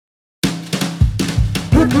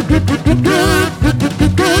Hello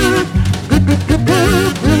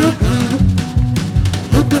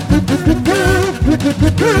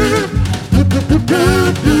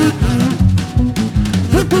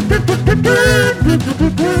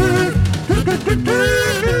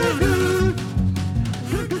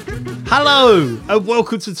and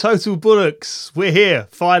welcome to Total Bollocks. We're here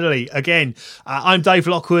finally again. I'm Dave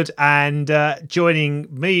Lockwood, and joining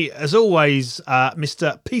me as always,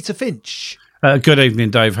 Mr. Peter Finch. Good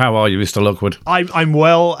evening, Dave. How are you, Mr. Lockwood? I'm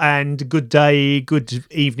well, and good day, good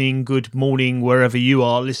evening, good morning, wherever you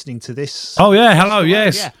are listening to this. Oh yeah, hello.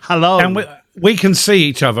 Yes, yeah. Hello. And we can see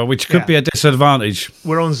each other, which could be a disadvantage.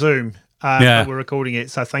 We're on Zoom. We're recording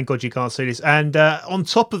it, so thank God you can't see this. And on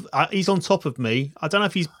top of, he's on top of me. I don't know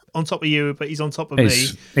if he's on top of you, but he's on top of me.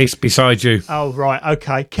 He's beside you. Oh, right.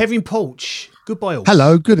 Okay. Kevin Porch. Goodbye, all.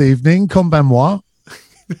 Hello, good evening. Comme moi.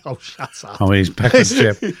 Oh, shut up. Oh, he's back on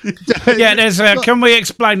ship. Yeah, there's. Can we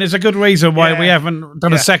explain? There's a good reason why we haven't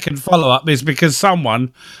done a second follow-up. Is because some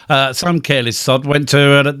careless sod went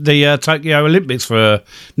to the Tokyo Olympics for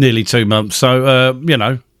nearly 2 months. So,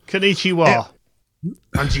 Konnichiwa.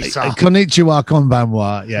 Konnichiwa,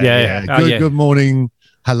 konbanwa. Yeah. Good morning.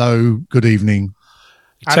 Hello. Good evening.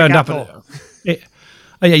 He turned up.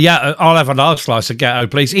 I'll have a large slice of gatto,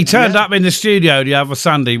 please. He turned up in the studio the other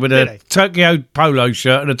Sunday with a Tokyo polo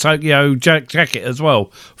shirt and a Tokyo jacket as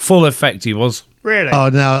well. Full effect he was. Really? Oh,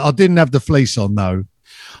 no, I didn't have the fleece on, though.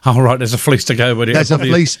 Oh, right, there's a fleece to go with it. There's a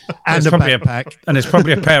fleece and a backpack. And there's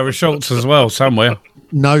probably a pair of shorts as well somewhere.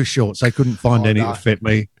 No shorts. They couldn't find any that fit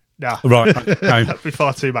me. No. Right. No. That'd be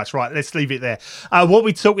far too much. Right, let's leave it there. What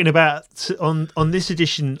we're talking about on this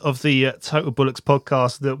edition of the Total Bollocks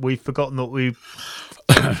podcast that we've forgotten that we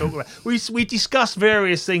talk about. We discussed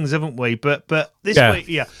various things, haven't we? But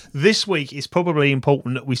this week is probably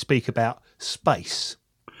important that we speak about space.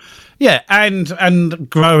 Yeah, and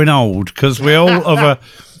growing old, because we're all of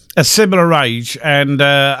a similar age, and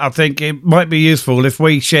I think it might be useful if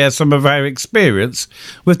we share some of our experience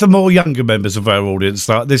with the more younger members of our audience.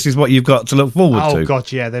 Like, this is what you've got to look forward to. Oh,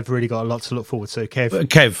 God, yeah, they've really got a lot to look forward to,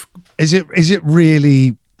 Kev. Is it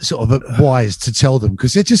really sort of wise to tell them?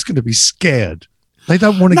 Because they're just going to be scared. They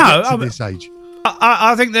don't want to get to this age.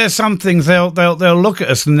 I think there's some things they'll look at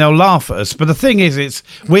us and they'll laugh at us. But the thing is,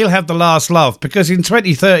 we'll have the last laugh, because in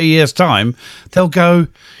 20, 30 years' time, they'll go,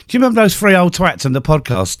 do you remember those three old twats in the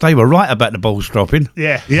podcast? They were right about the balls dropping.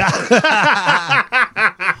 Yeah.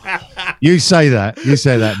 You say that.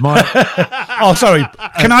 Oh, sorry.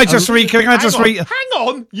 Can I just read? Hang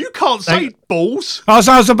on. You can't say balls. I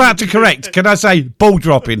was about to correct. Can I say ball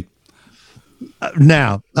dropping?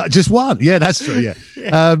 Now, just one. Yeah, that's true. Yeah.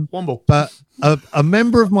 One ball. But a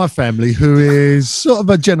member of my family who is sort of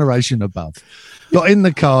a generation above got in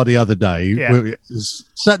the car the other day. Yeah.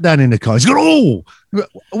 Sat down in the car. He's got, oh,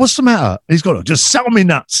 what's the matter? He's got, just sell me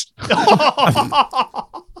nuts.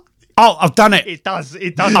 Oh, I've done it. It does.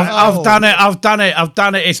 I've done it.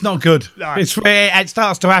 It's not good. No. It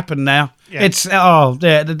starts to happen now. Yeah.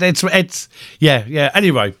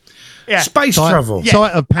 Anyway. Yeah. Space travel.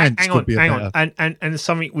 Tight of pants. Hang on. And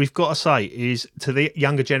something we've got to say is, to the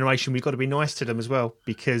younger generation, we've got to be nice to them as well,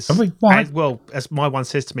 because, as my one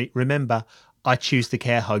says to me, remember, I choose the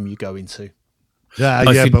care home you go into.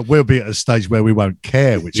 But we'll be at a stage where we won't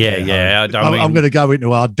care which care home. I'm going to go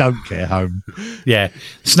into our don't care home. Yeah,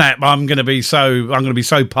 snap! I'm going to be so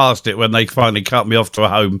past it when they finally cut me off to a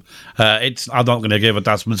home. I'm not going to give a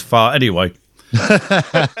dustman's fart anyway.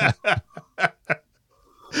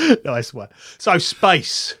 Nice one. So,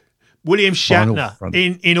 space. William Shatner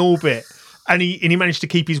in orbit, and he managed to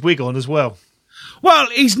keep his wig on as well. Well,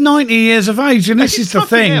 he's 90 years of age, and this is the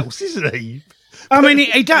thing, else, isn't he? I mean,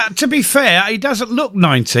 to be fair, he doesn't look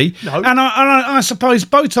 90. No. And I suppose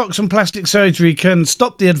Botox and plastic surgery can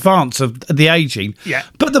stop the advance of the ageing. Yeah.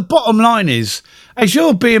 But the bottom line is, as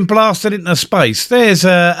you're being blasted into space, there's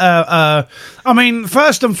I mean,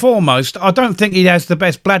 first and foremost, I don't think he has the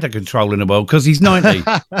best bladder control in the world, because he's 90.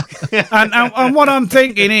 and what I'm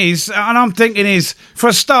thinking is, for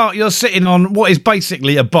a start, you're sitting on what is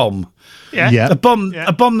basically a bomb. Yeah. A bomb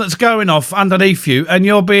that's going off underneath you, and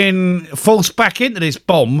you're being forced back into this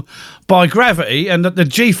bomb by gravity and the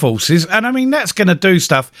G-forces, and I mean, that's going to do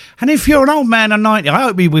stuff. And if you're an old man of 90, I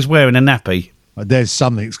hope he was wearing a nappy. There's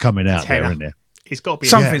something's coming out there, isn't there? It's got to be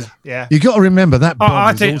something. Yeah. You got to remember that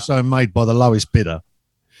bomb is also made by the lowest bidder.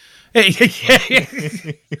 I'm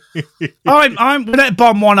with that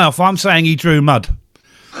bomb one off. I'm saying he drew mud.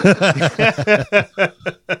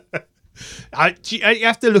 You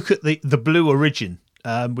have to look at the Blue Origin,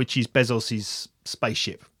 which is Bezos's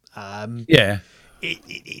spaceship. It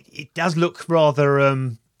does look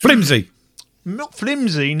rather flimsy. Not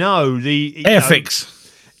flimsy, no. The Airfix.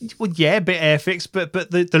 Well, yeah, a bit Airfix, but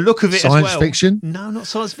the look of it Science as well. fiction? No, not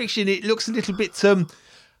science fiction. It looks a little bit phallic.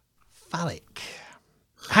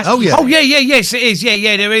 Yes, it is.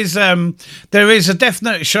 Yeah. There is a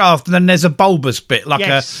definite shaft, and then there's a bulbous bit,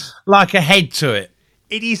 like a head to it.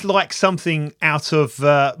 It is like something out of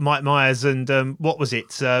Mike Myers and what was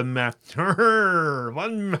it?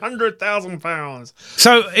 100,000 pounds.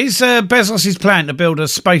 So is Bezos' plan to build a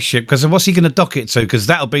spaceship? Because what's he going to dock it to? Because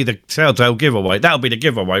that'll be the telltale giveaway. That'll be the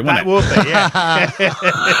giveaway, won't it? That will be, yeah.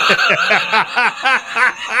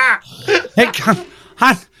 It can,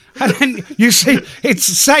 and then you see it's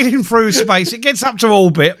sailing through space. It gets up to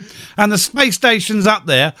orbit, and the space station's up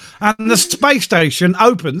there, and the space station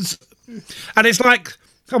opens, and it's like,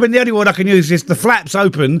 I mean, the only word I can use is the flaps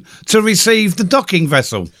open to receive the docking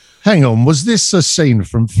vessel. Hang on, was this a scene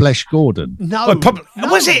from Flesh Gordon? No, Well, no.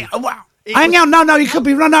 was it? Hang on, no, you could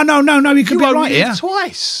be no, you could be only right lived here.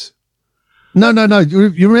 twice. No.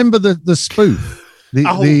 You remember the spoof?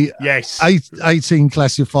 The yes. 18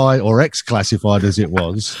 classified or X classified as it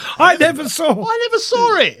was. I never saw. I never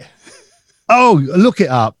saw it. Oh, look it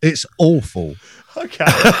up. It's awful. Okay.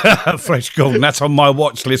 Fresh Gordon. That's on my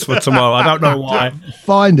watch list for tomorrow. I don't know why.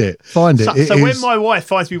 Find it. So It when is my wife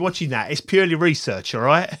finds me watching that, it's purely research, all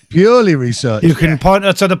right? purely research. You can point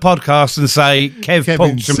her to the podcast and say, Kev Kevin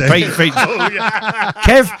Pulch and said- Pete Finchy.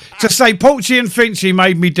 Kev, just say Pulchy and Finchy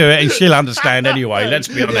made me do it, and she'll understand anyway. Let's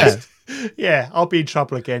be honest. Yeah, I'll be in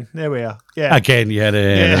trouble again. There we are. Yeah. Again,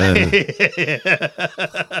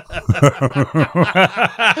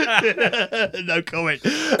 No comment.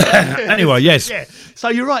 Anyway, yes. Yeah. So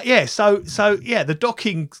you're right. Yeah. So the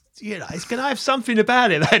docking. It's going to have something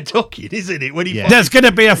about it. That docking, isn't it? When you There's going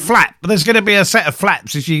to be a flap. There's going to be a set of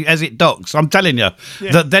flaps as it docks. I'm telling you,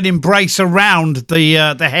 that then embrace around the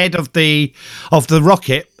head of the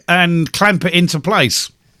rocket and clamp it into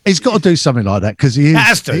place. He's got to do something like that because he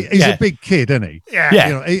has to, he's a big kid, isn't he? Yeah.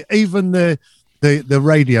 You know, even the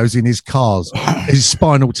radios in his cars, his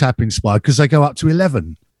Spinal Tap inspired because they go up to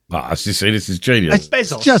 11. This is genius. It's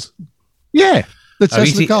Bezos. It's just the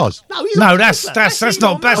Tesla cars. No, that's not that's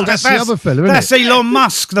the other fella, isn't that's it? Elon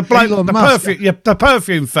Musk, the bloke, Elon the Musk.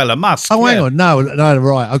 perfume fella, Musk. Oh, hang on, no,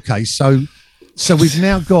 right, okay. So we've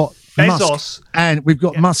now got Bezos. Musk, and we've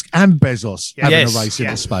got Musk and Bezos having Yes. a race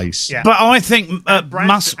into space. Yeah. But I think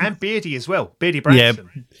Musk. and Beardy as well. Beardy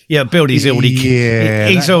Branson. Yeah, Billy's already. Yeah,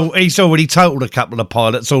 he's already totaled a couple of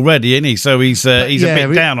pilots already, isn't he? So he's a bit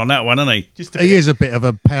we- down on that one, isn't he? Just He is a bit of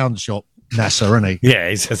a pound shop NASA, isn't he? Yeah,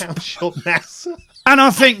 he's just. shot NASA. And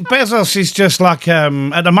I think Bezos is just like at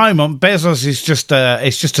the moment. Bezos is just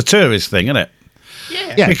it's just a tourist thing, isn't it?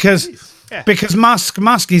 Yeah. Because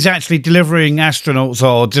Musk is actually delivering astronauts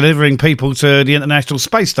or delivering people to the International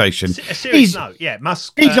Space Station. A serious note. Yeah,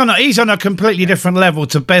 Musk. He's on a completely different level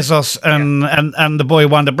to Bezos and the boy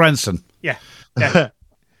Wonder Branson. Yeah.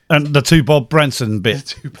 And the two Bob Branson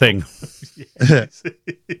thing.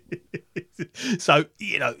 So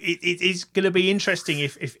it is going to be interesting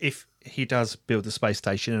if he does build the space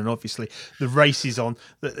station, and obviously the race is on.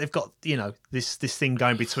 That they've got this thing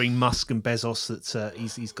going between Musk and Bezos. That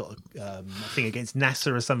he's got a thing against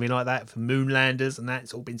NASA or something like that for moon landers, and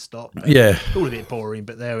that's all been stopped. Yeah, all a bit boring,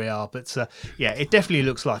 but there we are. But it definitely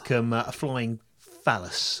looks like a flying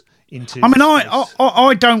phallus. I mean,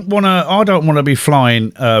 I don't want to be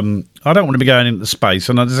flying. I don't want to be going into space,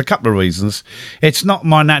 and there's a couple of reasons. It's not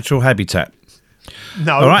my natural habitat.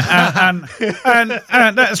 No, all right,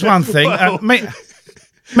 and that's one thing. Well.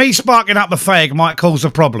 Me sparking up the fag might cause a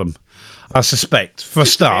problem, I suspect. For a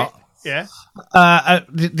start, yeah.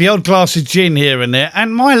 The odd glass of gin here and there,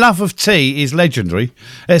 and my love of tea is legendary.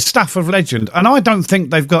 It's stuff of legend, and I don't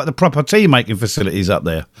think they've got the proper tea making facilities up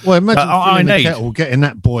there. Well, imagine filling the kettle, getting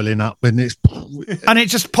that boiling up, and it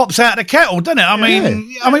just pops out of the kettle, doesn't it? I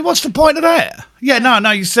mean, what's the point of that? Yeah,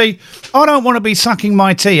 no. You see, I don't want to be sucking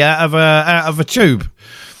my tea out of a tube.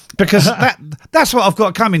 Because that's what I've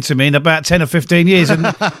got coming to me in about 10 or 15 years in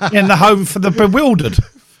the home for the bewildered.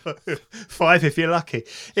 5 if you're lucky.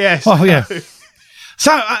 Yes. Oh yeah.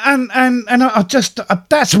 So and I just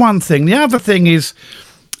that's one thing. The other thing is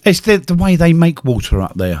the way they make water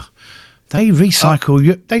up there. They recycle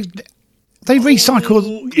they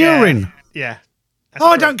recycle urine. Yeah.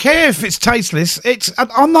 I don't care if it's tasteless.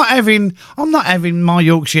 I'm not having my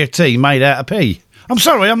Yorkshire tea made out of pee. I'm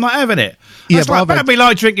sorry, I'm not having it. That'd be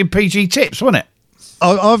like drinking PG Tips, wouldn't it?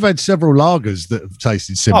 I've had several lagers that have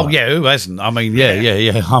tasted similar. Oh yeah, who hasn't? I mean,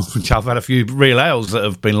 yeah. I've had a few real ales that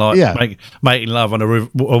have been like making love on a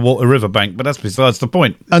riverbank, but that's besides the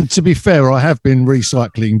point. And to be fair, I have been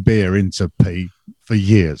recycling beer into pee for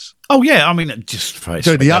years. Oh yeah, I mean, just for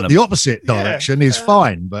So the opposite direction is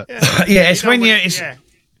fine, but it's when you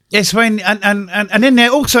it's when and then they're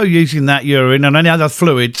also using that urine and any other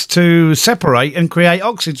fluids to separate and create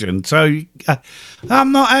oxygen. So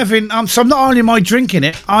I'm not only am I drinking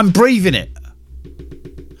it, I'm breathing it.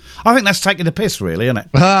 I think that's taking the piss, really, isn't it?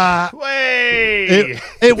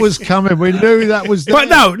 It was coming. We knew that was there.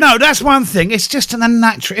 But no, that's one thing. It's just an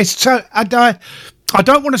unnatural. It's so I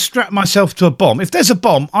don't want to strap myself to a bomb. If there's a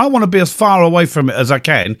bomb, I want to be as far away from it as I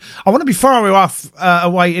can. I want to be far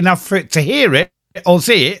away enough for it to hear it or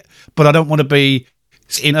see it, but I don't want to be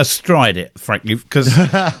in astride it, frankly, because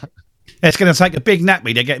it's going to take a big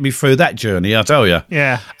nappy to get me through that journey, I tell you.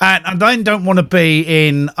 Yeah. And I don't want to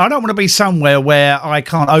be somewhere where I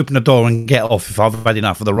can't open the door and get off if I've had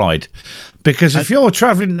enough of the ride. Because if you're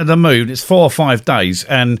travelling to the moon, it's 4 or 5 days,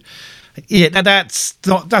 and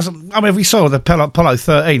I mean, we saw the Apollo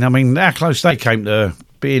 13. I mean, how close they came to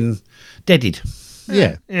being deaded.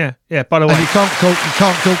 Yeah. By the way, And you can't call.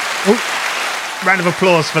 Oh, round of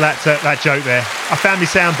applause for that joke there. I found my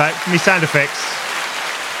sound effects.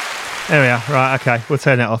 There we are. Right, okay. We'll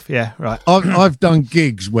turn that off. Yeah, right. I've done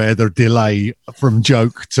gigs where the delay from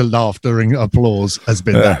joke to laughter and applause has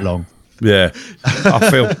been that long. Yeah, I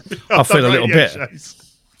feel a little bit.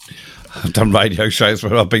 I've done radio shows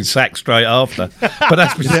where I've been sacked straight after, but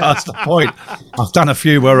that's besides the point. I've done a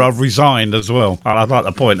few where I've resigned as well. I'd like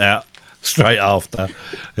to point out straight after.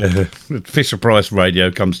 Fisher Price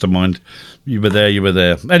Radio comes to mind. You were there.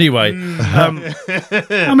 Anyway,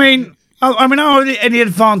 I mean, are there any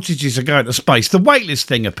advantages of going to space? The weightless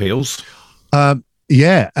thing appeals.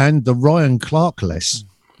 Yeah, and the Ryan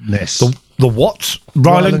Clark-lessness. The what?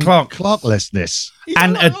 Ryan Clark-lessness.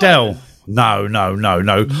 And Adele. No.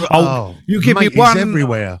 Oh, you give me one. He's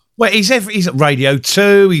everywhere. Well, he's at Radio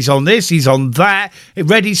 2. He's on this. He's on that.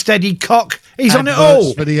 Ready, steady, cock. He's on it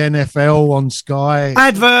all. For the NFL on Sky.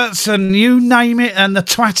 Adverts and you name it, and the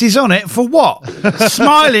twat is on it for what?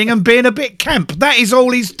 Smiling and being a bit camp. That is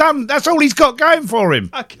all he's done. That's all he's got going for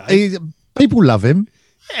him. Okay. People love him.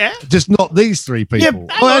 Yeah. Just not these three people.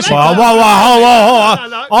 Yeah,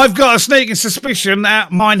 I've got a sneaking suspicion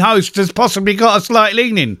that mine host has possibly got a slight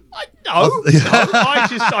leaning. I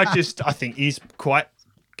think he's quite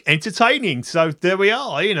entertaining. So there we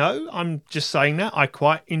are. I'm just saying that I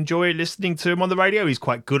quite enjoy listening to him on the radio. He's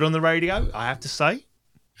quite good on the radio, I have to say.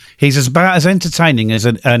 He's about as entertaining as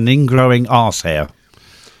an ingrowing arse hair.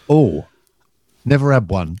 Oh, never had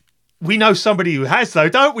one. We know somebody who has, though,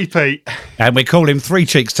 don't we, Pete? And we call him Three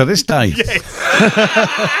Cheeks to this day. Yes.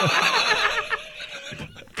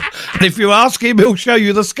 And if you ask him, he'll show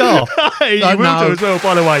you the scar. He will do as well,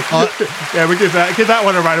 by the way. Yeah, we give that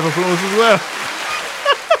one a round of applause as well.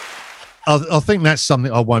 I think that's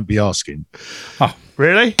something I won't be asking. Oh,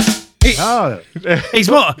 really? He's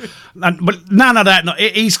more, but none of that.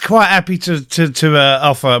 He's quite happy to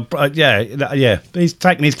offer. Yeah. He's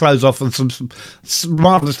taking his clothes off on some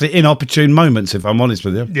marvelously inopportune moments. If I'm honest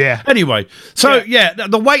with you. Yeah. Anyway, so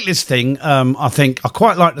the weightless thing. I think I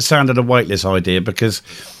quite like the sound of the weightless idea because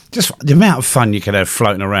just the amount of fun you can have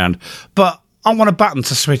floating around. But I want a button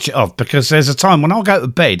to switch it off because there's a time when I'll go to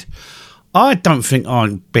bed. I don't think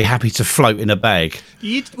I'd be happy to float in a bag.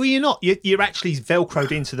 You're not. You're actually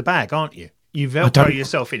Velcroed into the bag, aren't you? You Velcro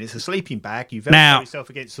yourself in. It's a sleeping bag. You Velcro yourself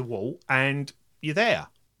against the wall, and you're there.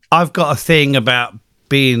 I've got a thing about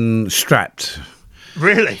being strapped.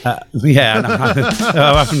 Really? Yeah.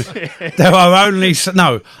 There are only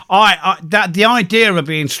the idea of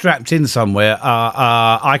being strapped in somewhere.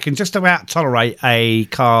 I can just about tolerate a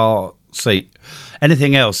car seat.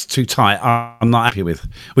 Anything else too tight, I'm not happy with,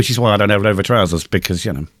 which is why I don't have leather trousers because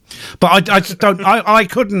But I just don't. I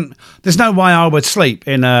couldn't. There's no way I would sleep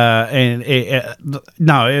in no,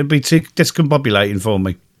 it'd be too discombobulating for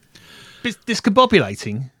me.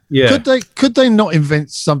 Discombobulating? Yeah. Could they not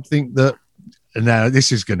invent something that? Now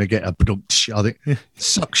this is going to get a product. I think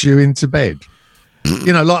sucks you into bed. Like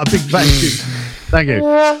a big vacuum. Thank you.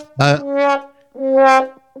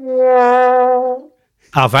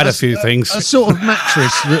 I've had a few things. A sort of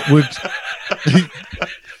mattress that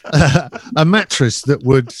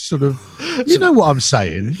would sort of, you know what I'm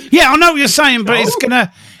saying? Yeah, I know what you're saying, but it's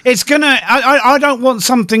gonna. I don't want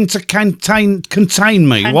something to contain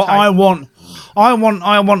me. What I want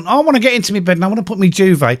to get into my bed and I want to put my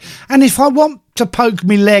duvet. And if I want to poke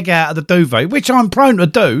my leg out of the duvet, which I'm prone to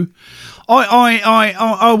do,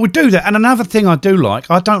 I would do that. And another thing I do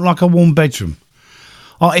like, I don't like a warm bedroom.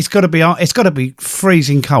 Oh, it's got to be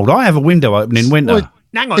freezing cold. I have a window open in winter. Well,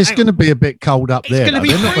 it's going to be a bit cold up there. It's going to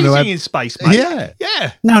be freezing in space, mate.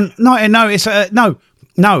 Yeah. No. It's no.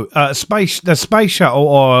 No, the space shuttle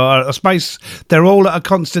or a space, they're all at a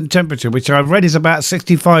constant temperature, which I've read is about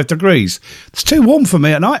 65 degrees. It's too warm for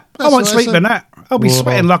me at night. I won't sleep in that. I'll be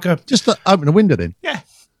sweating like a... Just open the window then. Yeah.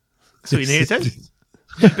 That's what you need to do.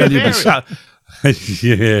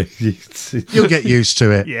 Yeah. You'll get used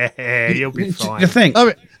to it. Yeah, you'll be fine. You think?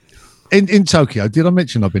 Oh, in Tokyo, did I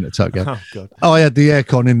mention I've been to Tokyo? Oh, God. I had the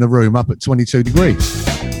aircon in the room up at 22 degrees.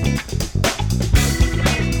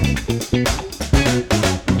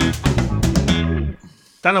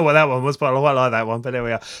 Don't know what that one was, but I quite like that one. But there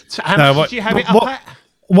we are. So how No, much did you have it up at?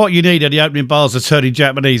 What you need are the opening bars are turning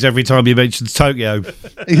Japanese every time you mention Tokyo.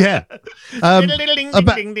 Yeah.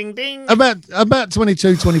 Ding, ding, ding. About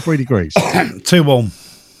 22, 23 degrees. Too warm.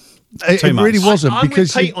 It really wasn't I'm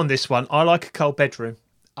because with Pete on this one. I like a cold bedroom.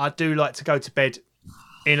 I do like to go to bed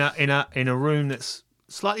in a room that's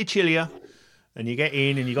slightly chillier, and you get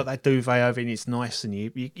in and you got that duvet over and it's nice and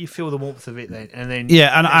you feel the warmth of it then. And then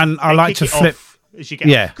and I like to flip as you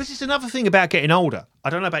get because it's another thing about getting older. I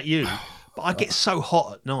don't know about you, but I get so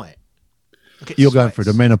hot at night. You're going through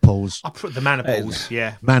the menopause. I put the menopause,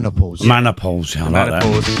 yeah. Menopause. Menopause, I like that.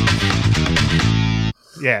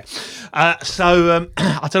 Yeah. So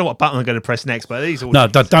I don't know what button I'm going to press next, but these all... No,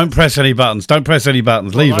 don't press any buttons. Don't press any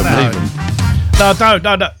buttons. Leave them. Leave them. No, don't.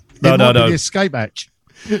 No. The escape hatch.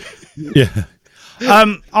 Yeah.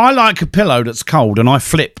 I like a pillow that's cold, and I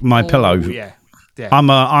flip my pillow. Yeah. I'm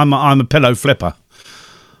a pillow flipper.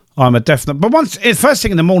 I'm a definite. But first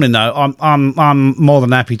thing in the morning though, I'm more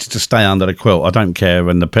than happy to just stay under the quilt. I don't care,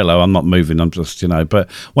 and the pillow. I'm not moving. I'm just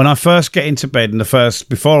But when I first get into bed,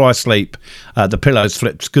 before I sleep, the pillow's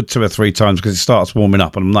flipped good 2 or 3 times because it starts warming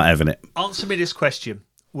up, and I'm not having it. Answer me this question: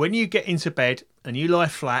 when you get into bed and you lie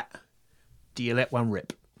flat, do you let one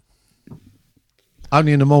rip?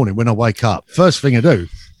 Only in the morning when I wake up. First thing I do,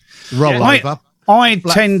 roll over. I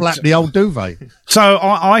tend flap the old duvet. So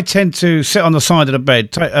I tend to sit on the side of the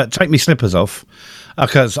bed, take my slippers off,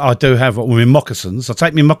 because I do have my moccasins. I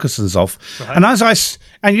take my moccasins off, right.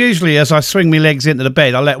 And usually as I swing my legs into the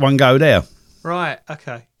bed, I let one go there. Right.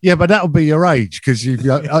 Okay. Yeah, but that'll be your age because you've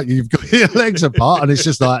got your legs apart, and it's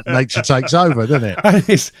just like nature takes over, doesn't it? And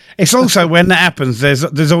it's also when that happens,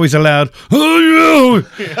 there's always a loud. Oh,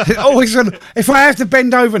 always. If I have to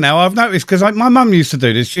bend over now, I've noticed because my mum used to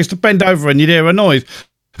do this. She used to bend over and you'd hear a noise,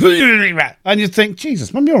 and you'd think,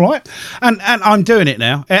 Jesus, Mum, you're all right. And I'm doing it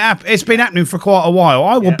now. It's been happening for quite a while.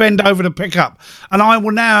 I will bend over to pick up, and I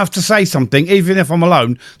will now have to say something, even if I'm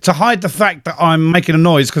alone, to hide the fact that I'm making a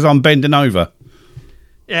noise because I'm bending over.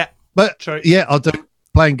 Yeah, but true. Yeah, I'll do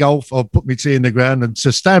playing golf. I'll put my tee in the ground, and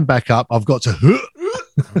to stand back up, I've got to.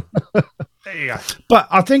 There you go. But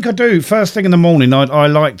I think I do first thing in the morning. I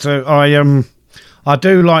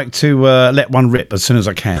do like to let one rip as soon as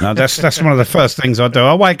I can. That's one of the first things I do.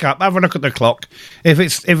 I wake up, have a look at the clock. If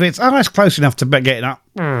it's it's close enough to getting up.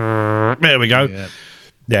 There we go.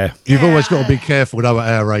 Yeah. You've always got to be careful though at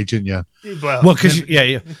our age, haven't you? Well, because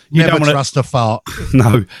you never don't trust a fart.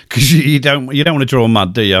 No, because you don't want to draw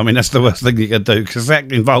mud, do you? I mean, that's the worst thing you can do because that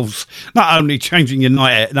involves not only changing your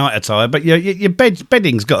night attire, but your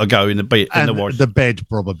bedding's got to go in the wash. The bed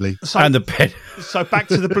probably, and the bed. So back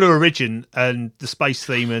to the Blue Origin and the space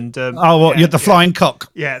theme and you're the flying cock.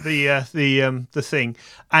 Yeah, the thing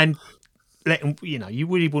and you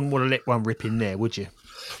really wouldn't want to let one rip in there, would you?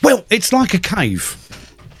 Well, it's like a cave.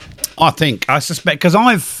 I suspect, because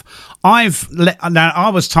I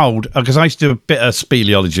was told, because I used to do a bit of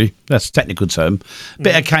speleology, that's a technical term,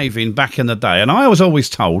 bit of caving back in the day, and I was always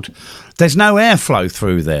told there's no airflow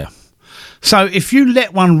through there. So if you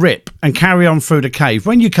let one rip and carry on through the cave,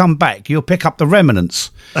 when you come back, you'll pick up the remnants.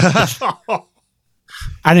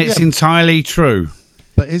 And it's entirely true.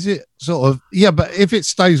 But is it sort of, but if it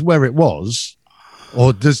stays where it was,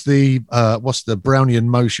 or does the, what's the Brownian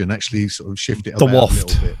motion actually sort of shift it about a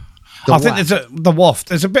little bit? I think there's the waft.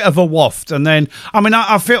 There's a bit of a waft, and then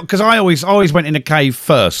I feel because I always went in a cave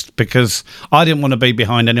first because I didn't want to be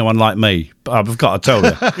behind anyone like me. But I've got to tell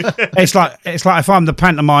you, it's like if I'm the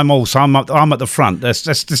pantomime also, I'm at the front.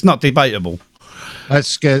 That's not debatable.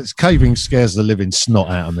 Caving scares the living snot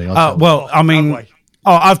out of me.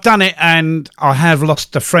 I've done it, and I have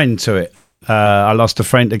lost a friend to it. I lost a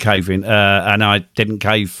friend to caving, and I didn't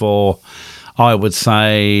cave for, I would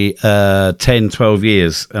say, 10, 12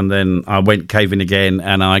 years. And then I went caving again,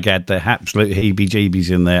 and I got the absolute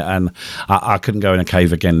heebie-jeebies in there, and I couldn't go in a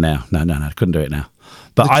cave again now. No, I couldn't do it now.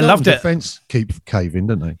 But I loved it. Defense keep caving,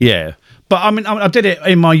 don't they? Yeah. But, I did it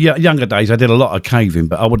in my younger days. I did a lot of caving,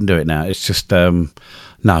 but I wouldn't do it now. It's just, no.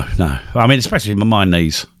 I mean, especially my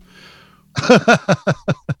knees.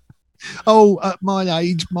 Oh, at my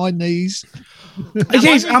age, my knees. It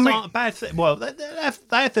is. I mean, aren't a bad thing. Well, they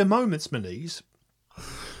have their moments, my knees.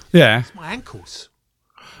 yeah. It's my ankles.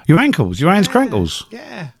 Your ankles, your hands, crankles.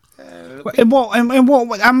 Yeah. In what? I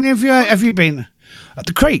mean, have you been at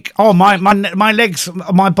the creek? Oh, my legs,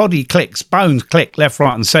 my body clicks, bones click left,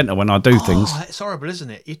 right, and centre when I do things. Oh, it's horrible, isn't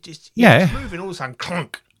it? It's moving all of a sudden,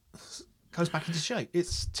 clunk, goes back into shape.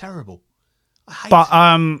 It's terrible. I hate But it.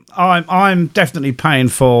 I'm definitely paying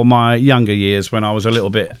for my younger years when I was a little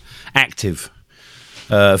bit active.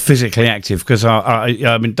 Physically active, because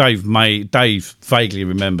I mean Dave vaguely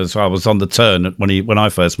remembers I was on the turn when I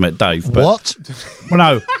first met Dave. But, What? Well,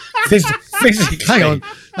 no, physically. Hang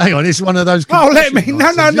on. It's one of those.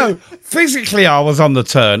 No. Physically, I was on the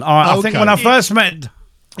turn. I think when I first met,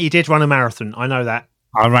 You did run a marathon. I know that.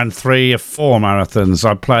 I ran 3 or 4 marathons.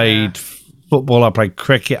 I played football. I played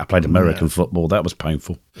cricket. I played American football. That was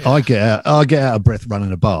painful. I get out of breath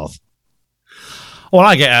running a bath. Well,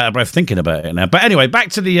 I get out of breath thinking about it now. But anyway,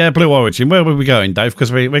 back to the Blue Origin. Where were we going, Dave? Because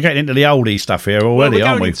we're getting into the oldie stuff here already,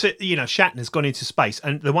 aren't we? Into, Shatner's gone into space,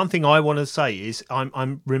 and the one thing I want to say is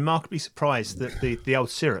I'm remarkably surprised that the old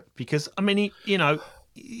syrup, because I mean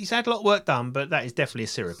he's had a lot of work done, but that is definitely a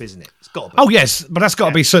syrup, isn't it? It's got to be. Oh yes, but that's got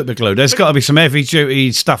to be super glue. There's got to be some heavy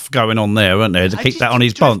duty stuff going on there, isn't there, to keep that on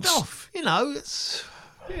his bonds. It's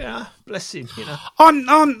bless him. I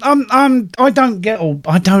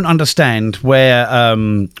don't understand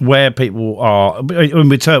where people are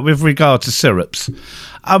with regard to syrups.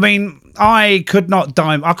 I mean, I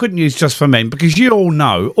couldn't use Just for Men, because you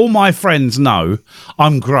all my friends know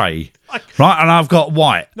I'm grey, right, and I've got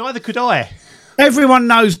white. Neither could I. Everyone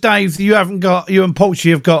knows, Dave, you and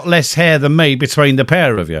Porchy have got less hair than me between the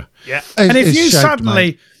pair of you. Yeah. And if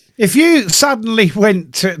you suddenly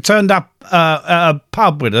turned up at a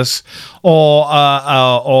pub with us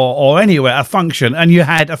or anywhere, a function, and you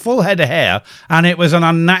had a full head of hair and it was an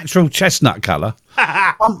unnatural chestnut colour,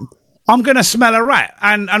 I'm going to smell a rat.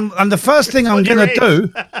 And the first thing I'm going to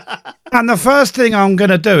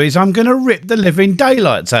do, is I'm going to rip the living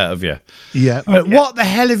daylights out of you. Yeah. What the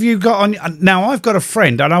hell have you got on? Now, I've got a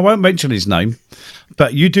friend, and I won't mention his name,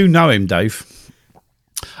 but you do know him, Dave.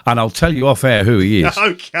 And I'll tell you off air who he is.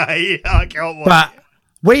 Okay, I can't wait. But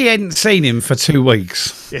we hadn't seen him for 2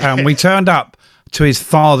 weeks, and we turned up to his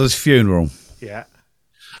father's funeral. Yeah.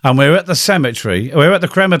 And we're at the cemetery. We're at the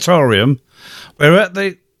crematorium. We're at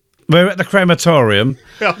the crematorium.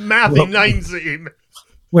 I'm mouthing names at him.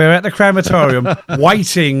 We're at the crematorium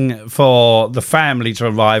waiting for the family to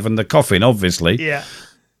arrive and the coffin, obviously. Yeah.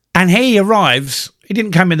 And he arrives. He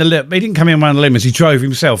didn't come in one of the limousines. He drove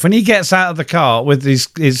himself, and he gets out of the car with his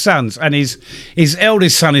sons, and his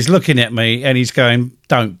eldest son is looking at me, and he's going,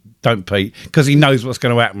 "Don't, Pete," because he knows what's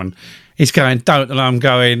going to happen. He's going, "Don't," and I'm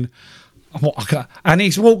going, "What?" And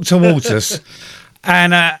he's walked towards us.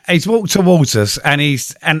 And there's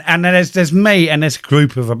me and this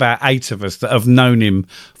group of about 8 of us that have known him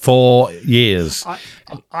for years.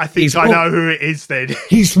 I think I know who it is then.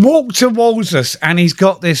 He's walked towards us, and he's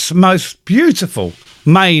got this most beautiful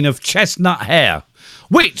mane of chestnut hair,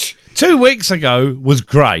 which 2 weeks ago was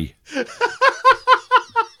grey.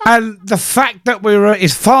 And the fact that we were at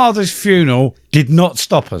his father's funeral did not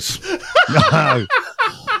stop us. No.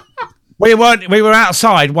 We were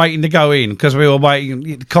outside waiting to go in, because we were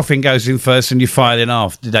waiting. The coffin goes in first, and you file in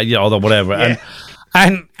after, or whatever. Yeah.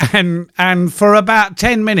 And for about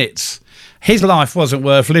 10 minutes, his life wasn't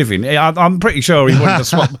worth living. I'm pretty sure he wouldn't have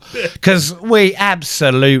swapped, because we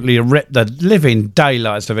absolutely ripped the living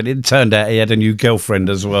daylights of it. It turned out he had a new girlfriend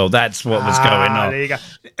as well. That's what was going on. There you go.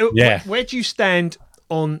 Yeah. Where do you stand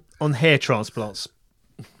on hair transplants?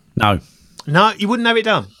 No, you wouldn't have it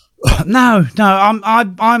done. No.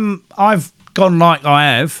 I've gone like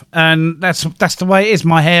I have, and that's the way it is.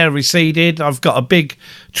 My hair receded. I've got a big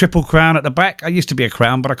triple crown at the back. I used to be a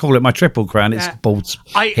crown, but I call it my triple crown. It's bald.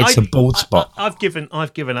 It's a bald spot. I've given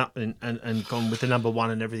up and gone with the number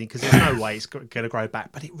 1 and everything, because there's no way it's going to grow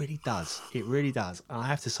back. But it really does. It really does. And I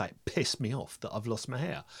have to say, it pissed me off that I've lost my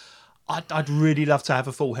hair. I'd really love to have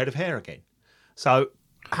a full head of hair again. So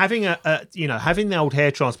having having the old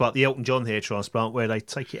hair transplant, the Elton John hair transplant, where they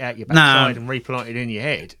take it out your backside and replant it in your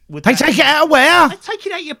head. They take it out where? They take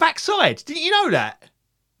it out your backside. Didn't you know that?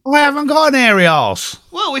 I haven't got an airy arse.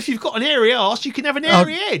 Well, if you've got an airy arse, you can have an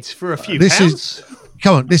airy head for a few this pounds.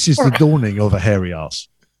 This is the dawning of a hairy arse.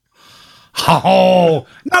 Oh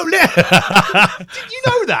no! Did you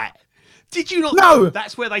know that? Did you not? No, know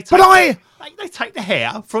that's where they take. They take the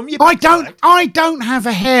hair from your backside. I don't have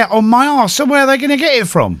a hair on my arse, so where are they going to get it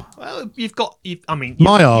from? Well,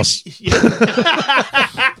 my arse.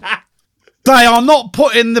 They are not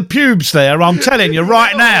putting the pubes there, I'm telling you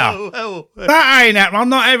right now. Oh. That ain't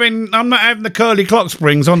happening. I'm not having the curly clock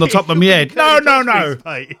springs on the top of my head. No.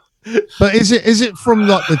 But is it from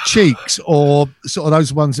like the cheeks or sort of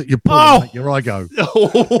those ones that you pull and make your eye go?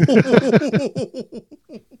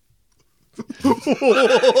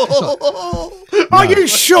 Are you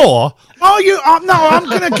sure? Are you? No, I'm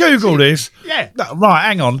going to Google this. Yeah. No, right,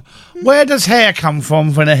 hang on. Where does hair come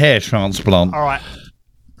from a hair transplant? All right.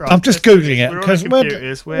 I'm just Googling it because where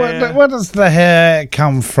does the hair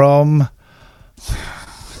come from?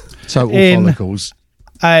 Total follicles.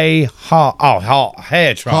 A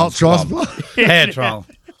hair transplant. Heart transplant. Hair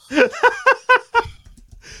transplant.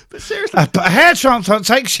 But seriously, a hair transplant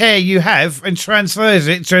takes hair you have and transfers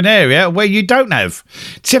it to an area where you don't have.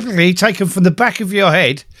 Typically taken from the back of your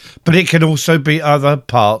head, but it can also be other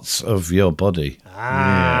parts of your body.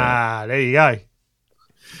 There you go.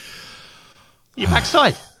 Your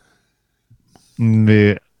backside.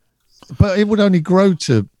 Yeah. But it would only grow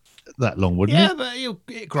to that long, wouldn't it? Yeah, but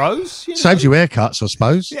it grows. You know? Saves you haircuts, I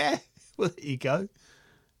suppose. Yeah. Well, there you go.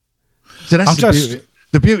 So that's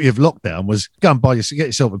the beauty of lockdown was go and get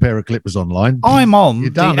yourself a pair of clippers online. I'm on You're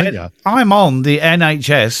done, aren't you? I'm on the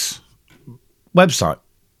NHS website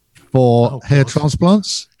for hair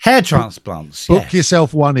transplants. Hair transplants. Book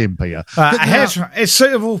yourself one in, Peter. It's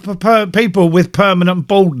suitable for people with permanent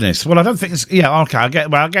baldness. Well, I don't think it's. Yeah, okay. I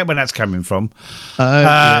get where that's coming from.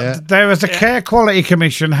 There is a Care Quality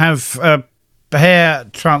Commission have hair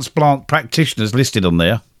transplant practitioners listed on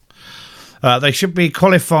there. They should be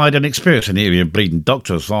qualified and experienced in area bleeding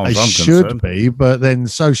doctors, as far as I'm concerned. Should be, but then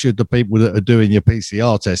so should the people that are doing your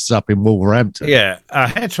PCR tests up in Wolverhampton. Yeah,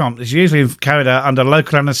 hair transplant is usually carried out under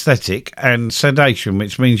local anaesthetic and sedation,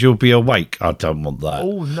 which means you'll be awake. I don't want that.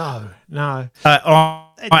 Oh, no.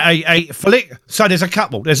 So there's a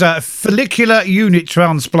couple. There's a follicular unit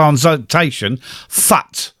transplantation,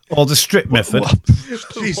 FUT, or the strip method.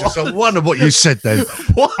 Jesus, I wonder what you said then.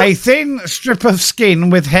 A thin strip of skin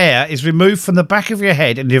with hair is removed from the back of your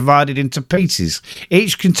head and divided into pieces,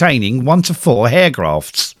 each containing 1 to 4 hair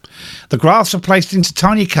grafts. The grafts are placed into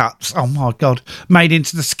tiny cups, made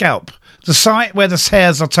into the scalp. The site where the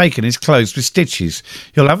hairs are taken is closed with stitches.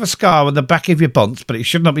 You'll have a scar on the back of your bonds, but it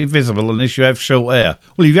should not be visible unless you have short hair.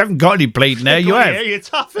 Well, if you haven't got any bleeding hair, you have. Yeah, you're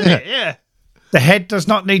tough, isn't it? Yeah. The head does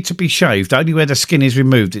not need to be shaved. Only where the skin is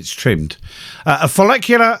removed, it's trimmed. A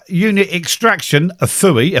follicular unit extraction, a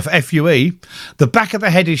FUE, F-U-E, the back of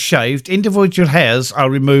the head is shaved. Individual hairs are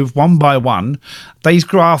removed one by one. These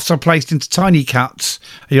grafts are placed into tiny cuts.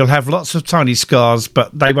 You'll have lots of tiny scars,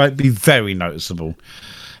 but they won't be very noticeable.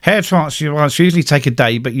 Hair transplants usually take a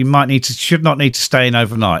day, but you should not need to stay in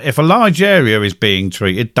overnight. If a large area is being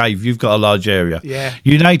treated, Dave, you've got a large area. Yeah.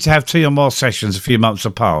 You need to have 2 or more sessions a few months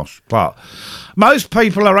apart. Most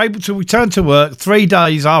people are able to return to work 3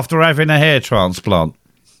 days after having a hair transplant.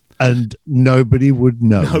 And nobody would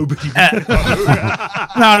know. No,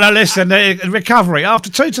 listen, the recovery.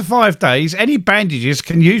 After 2 to 5 days, any bandages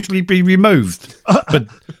can usually be removed,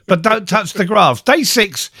 but don't touch the grafts. Day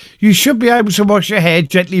 6, you should be able to wash your hair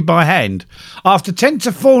gently by hand. After 10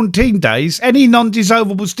 to 14 days, any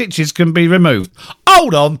non-dissolvable stitches can be removed.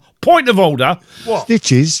 Hold on, point of order. What?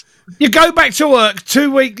 Stitches? You go back to work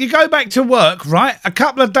 2 weeks. You go back to work, right? A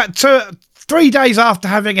couple of 3 days after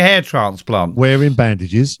having a hair transplant. Wearing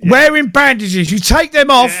bandages. Yeah. Wearing bandages. You take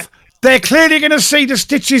them off. Yeah. They're clearly going to see the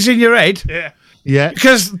stitches in your head. Yeah. Yeah.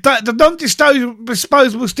 Because the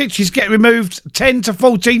non-disposable stitches get removed 10 to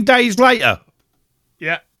 14 days later.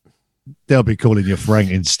 Yeah. They'll be calling you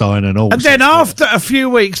Frankenstein and all. And then after a few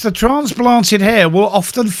weeks, the transplanted hair will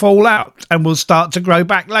often fall out and will start to grow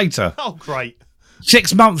back later. Oh, great.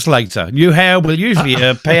 6 months later, new hair will usually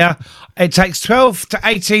appear. It takes 12 to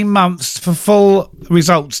 18 months for full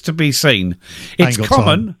results to be seen. It's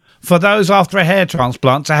common for those after a hair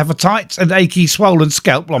transplant to have a tight and achy swollen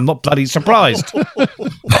scalp. Well, I'm not bloody surprised.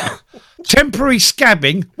 Temporary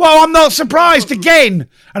scabbing. Well, I'm not surprised again.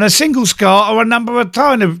 And a single scar or a number of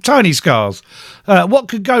tiny scars. What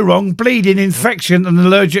could go wrong? Bleeding, infection and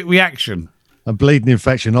allergic reaction. A bleeding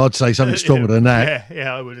infection. I'd say something stronger than that.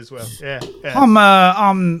 Yeah, I would as well. Yeah. That's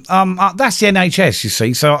the NHS, you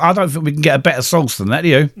see. So I don't think we can get a better source than that, do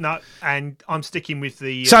you? No, and I'm sticking with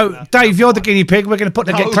the. So, Dave, you're the guinea pig. We're going to put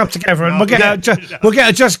the Get Club together, and we'll get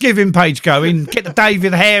a Just Giving page going. Get the Dave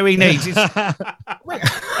with the hair he needs.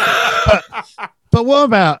 But what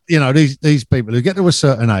about these people who get to a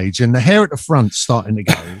certain age and the hair at the front's starting to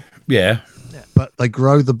go? Yeah. But they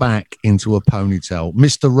grow the back into a ponytail.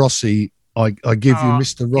 Mr. Rossi. I give you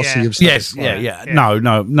Mr. Rossi of Yes, yeah.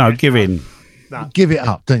 No, give in. No. Give it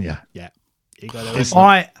up, don't you? Yeah.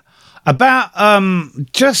 About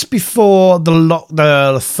just before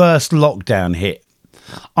the first lockdown hit,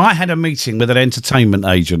 I had a meeting with an entertainment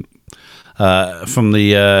agent from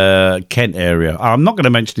the Kent area. I'm not going to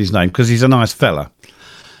mention his name because he's a nice fella.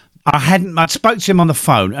 I spoke to him on the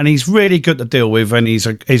phone, and he's really good to deal with, and he's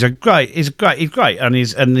great, and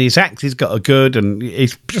his act he's got a good, and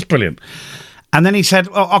he's just brilliant. And then he said,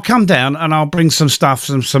 "Well, I'll come down and I'll bring some stuff,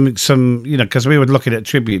 some, because we were looking at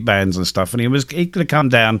tribute bands and stuff, and he going to come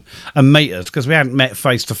down and meet us because we hadn't met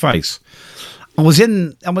face to face." I was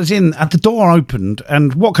in, at the door opened,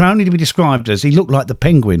 and what can only be described as he looked like the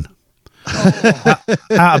Penguin. Out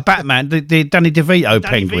of Batman, the Danny DeVito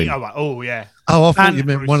Penguin. Oh yeah. Oh, I thought you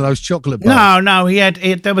meant one of those chocolate bars. No, he had.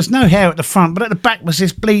 There was no hair at the front, but at the back was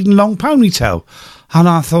this bleeding long ponytail. And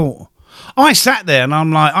I thought, I sat there and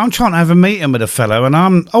I'm like, I'm trying to have a meeting with a fellow, and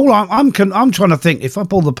I'm trying to think, if I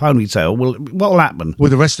pull the ponytail, what'll happen? Will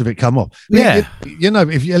the rest of it come off? Yeah.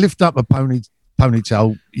 If you lift up a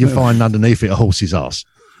ponytail, you find underneath it a horse's ass.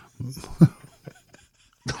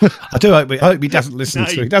 I do hope he doesn't listen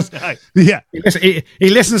to. He does. No. Yeah,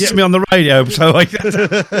 he listens to me on the radio, so he's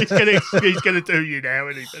going to do you now,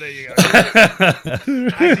 isn't he? So there you go.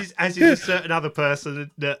 as is a certain other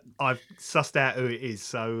person that I've sussed out who it is.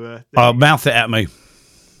 So I'll mouth it at me.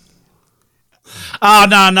 Oh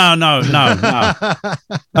no.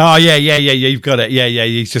 Oh yeah. You've got it. Yeah.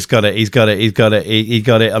 He's just got it. He's got it. He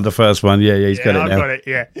got it on the first one. Yeah. He's got it now. I've got it.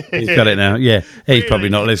 Yeah. He's got it now. Yeah. He's probably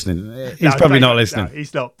not listening. He's probably not listening. No,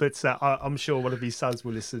 he's not. But I'm sure one of his sons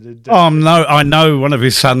will listen. And, no, I know one of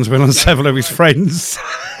his sons will, and several of his friends.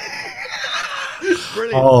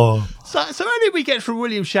 Brilliant. Oh. So how did we get from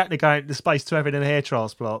William Shatner going to space to having a hair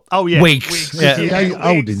transplant? Oh yeah, Wigs. Yeah.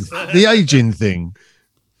 The aging thing.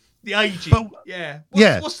 The aging,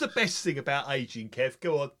 What's the best thing about aging, Kev?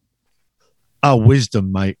 Go on. Oh,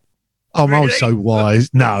 wisdom, mate. I'm also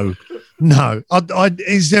wise. No.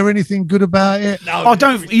 Is there anything good about it? No, I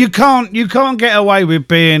don't. You can't get away with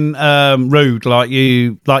being rude like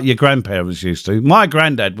your grandparents used to. My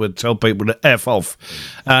granddad would tell people to F off,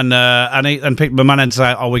 and people, my man would say,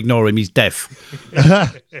 "I'll ignore him. He's deaf."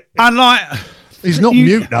 And like. He's not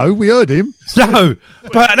mute, though. We heard him. No,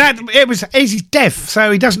 but he's deaf, so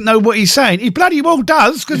he doesn't know what he's saying. He bloody well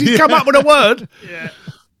does, because he's come up with a word. Yeah.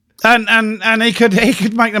 And he could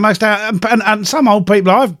make the most out. And some old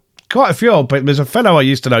people, quite a few old people. There's a fellow I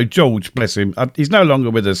used to know, George, bless him. He's no longer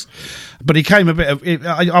with us, but he came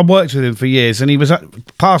I worked with him for years, and he was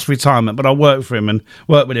past retirement, but I worked with him, and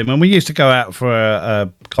we used to go out for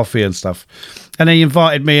a coffee and stuff. And he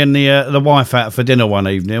invited me and the wife out for dinner one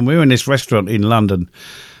evening, and we were in this restaurant in London,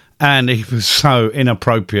 and he was so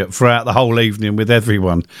inappropriate throughout the whole evening with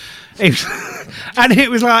everyone. And it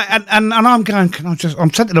was like, and I'm going, I'm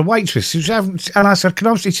saying to the waitress, and I said,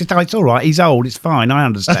 she said, "Oh, it's all right, he's old, it's fine, I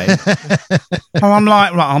understand." And I'm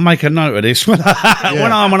like, right, I'll make a note of this when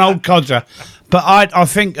I'm an old codger. But I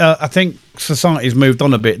think society's moved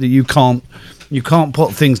on a bit, that you can't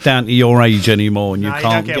put things down to your age anymore, and you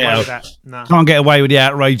can't get away with that. No. Can't get away with the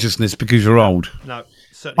outrageousness because you're old. No.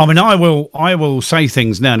 I mean, I will say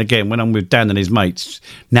things now and again when I'm with Dan and his mates.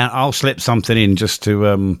 Now I'll slip something in just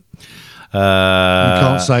to. You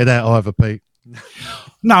can't say that either, Pete.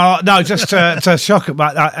 No, just to shock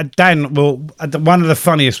about Dan. Well, one of the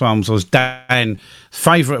funniest ones was Dan's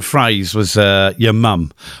favourite phrase was "your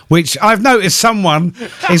mum," which I've noticed someone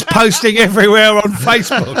is posting everywhere on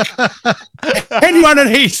Facebook. Any one of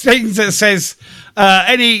these things that says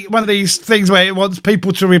any one of these things where it wants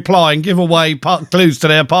people to reply and give away clues to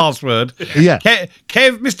their password. Yeah,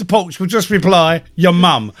 Kev, Mr. Porch will just reply, "your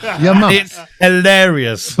mum." Your mum. It's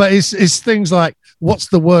hilarious. But it's things like, what's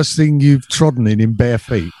the worst thing you've trodden in bare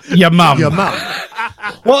feet? Your mum. Your mum.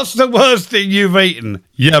 What's the worst thing you've eaten?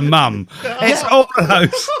 Your mum. It's all of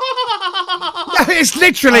those. It's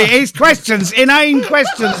literally, it's questions, inane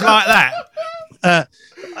questions like that.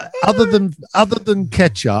 Other than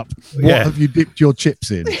ketchup, what have you dipped your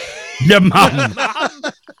chips in? Your mum.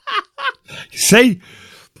 See,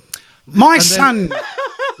 my son.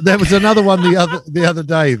 There was another one the other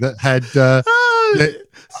day that had.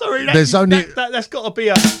 Sorry, that's got to be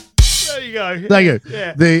a. There you go. There you go.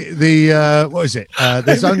 Yeah. The what is it?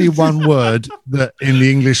 There's only one word that in the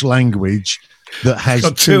English language that has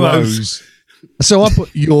two O's. So I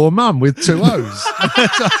put your mum with two O's. I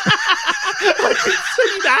didn't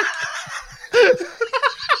see that.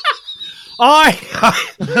 I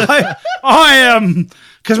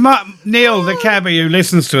because Neil, the cabbie who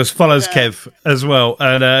listens to us, follows Kev as well,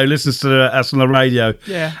 and listens to us on the radio.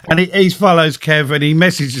 Yeah, and he follows Kev, and he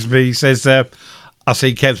messages me. He says, "I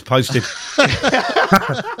see Kev's posted."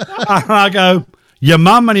 And I go, "Your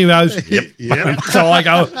mum," and he goes, "Yep." Yep. So I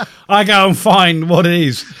go and find what it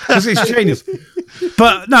is, because it's genius.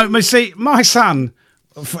 But no, see, my son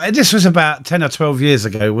this was about 10 or 12 years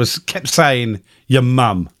ago, kept saying your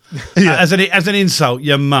mum as an insult,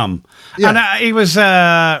 your mum. Yeah. And he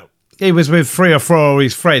was with 3 or 4 of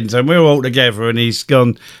his friends, and we were all together, and he's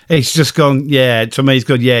just gone, yeah, to me, he's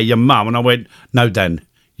gone, yeah, your mum. And I went, no, Dan,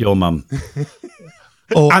 your mum.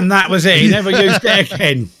 And that was it. He never used it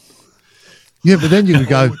again. Yeah, but then you could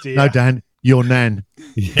go, no, Dan, your nan.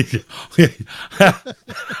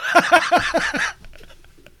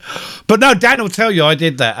 But no, Dan will tell you I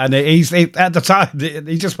did that, and he at the time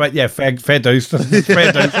he just went, yeah, fair dues,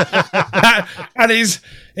 fair dues. And his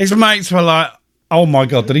mates were like, oh my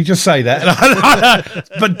God, did he just say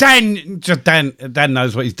that? But Dan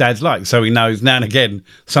knows what his dad's like, so he knows now and again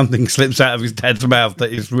something slips out of his dad's mouth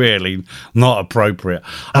that is really not appropriate.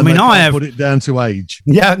 I mean, I have put it down to age.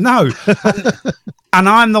 Yeah, no. And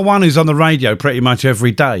I'm the one who's on the radio pretty much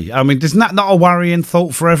every day. I mean, isn't that not a worrying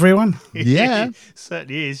thought for everyone? Yeah,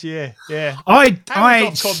 certainly is. Yeah.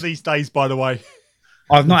 .com these days, by the way.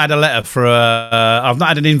 I've not had a letter I've not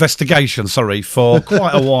had an investigation, for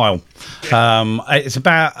quite a while. It's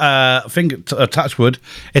about, I think, touch wood,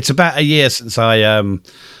 it's about a year since I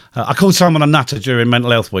called someone a nutter during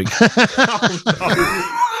Mental Health Week.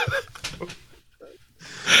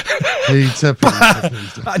 Peter.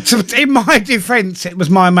 In my defence, it was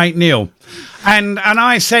my mate Neil, and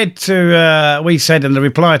I said we said in the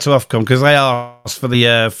reply to Ofcom, because they asked for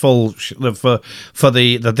the for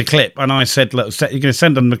the clip, and I said, look, you're going to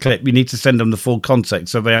send them the clip, you need to send them the full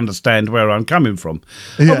context so they understand where I'm coming from.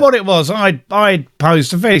 Yeah. But what it was, I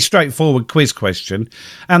posed a very straightforward quiz question,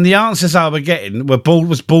 and the answers I were getting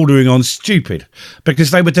was bordering on stupid,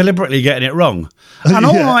 because they were deliberately getting it wrong. And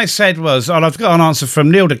all I said was, I've got an answer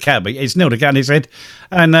from Neil de Cabby. It's Neil de Cabby. He said,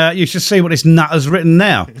 and you should see what this nut has written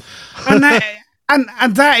now.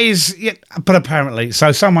 And that is, but apparently,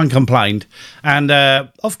 so someone complained, and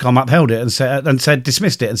Ofcom upheld it and said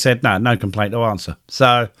dismissed it and said no complaint, no answer.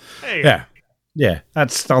 So yeah,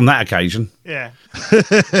 that's on that occasion. Yeah,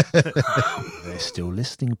 they're still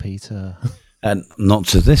listening, Peter. And not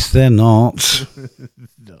to this, they're not.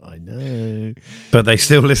 I know, but they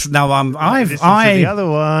still listen. No, I to the other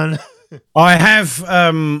one.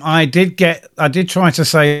 I did try to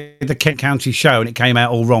say the Kent County Show, and it came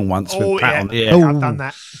out all wrong once. With Pat on the air. I've done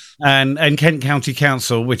that. And Kent County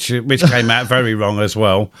Council, which came out very wrong as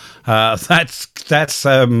well. That's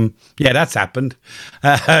happened.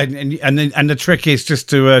 And the trick is just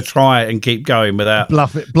to try it and keep going without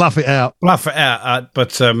bluff it out.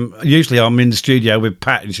 But usually I'm in the studio with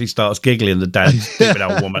Pat, and she starts giggling. The damn stupid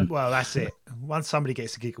old woman. Well, that's it. Once somebody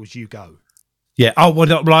gets the giggles, you go. Yeah. Oh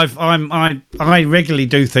well, I regularly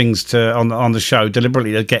do things on the show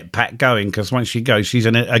deliberately to get Pat going, because once she goes, she's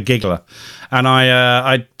a giggler. And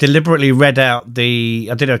I deliberately read out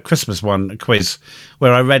I did a Christmas quiz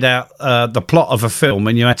where I read out the plot of a film,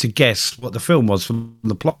 and you had to guess what the film was from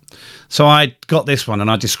the plot. So I got this one, and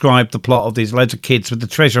I described the plot of these loads of kids with the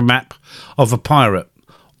treasure map of a pirate,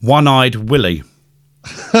 One-Eyed Willie.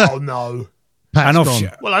 Oh no. Pat's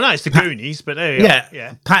gone. Well, I know it's the Goonies, but there you are.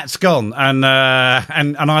 Yeah, Pat's gone, and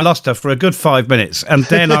I lost her for a good 5 minutes, and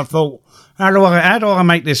then I thought, how do I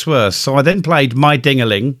make this worse? So I then played My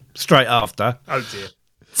Ding-a-Ling straight after. Oh dear.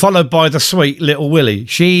 Followed by the sweet little Willie.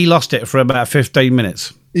 She lost it for about 15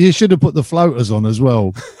 minutes. You should have put the floaters on as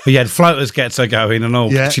well. But yeah, the floaters gets her going and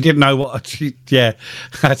all. Yeah. She didn't know what she. Yeah,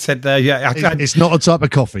 I said. It's not a type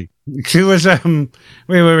of coffee. She was. We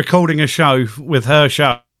were recording a show with her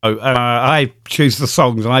show. I choose the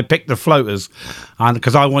songs, and I picked the floaters, and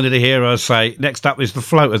because I wanted to hear her say, "Next up is the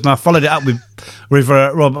floaters," and I followed it up with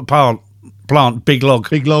Robert Plant, Big Log.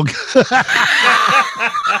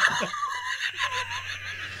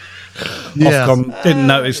 Yeah, Ofcom didn't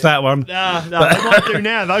notice that one. No, they might do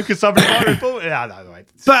now though, because somebody might report it. No, wait.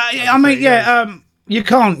 But I mean, you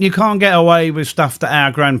can't get away with stuff that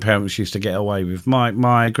our grandparents used to get away with. My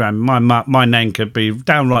nan could be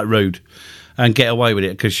downright rude and get away with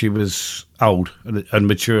it because she was old and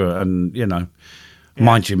mature, and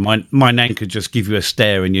mind you, my nan could just give you a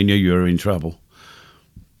stare and you knew you were in trouble.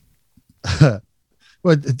 Well,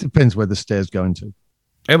 it depends where the stare's going to.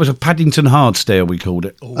 It was a Paddington Hard stare, we called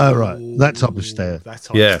it. Oh, right, that type of stare. That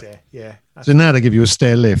type of stare, yeah. So now they give you a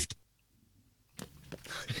stair lift.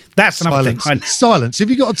 That's another thing. Silence.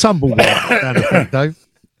 Have you got a tumbleweed down the front, Dave?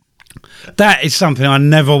 That is something I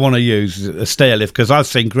never want to use, a stair lift, because I've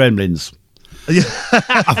seen Gremlins. And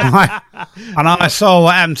I saw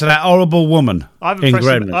what happened to that horrible woman in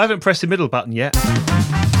Gremlins. I haven't pressed the middle button yet.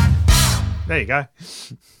 There you go.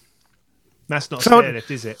 That's not a stair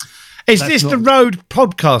lift, is it? Is this the Rode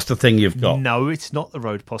Podcaster thing you've got? No, it's not the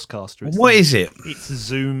Rode Podcaster. What is it? It's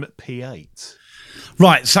Zoom P8.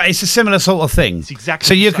 Right, so it's a similar sort of thing. It's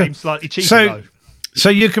exactly the same, slightly cheaper though. So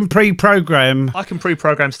you can pre-program. I can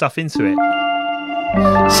pre-program stuff into it.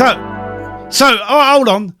 So hold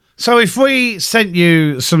on. So if we sent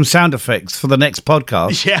you some sound effects for the next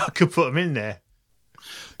podcast, yeah, I could put them in there.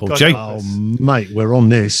 Paulchie. Oh, mate, we're on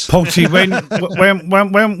this. Paulchie,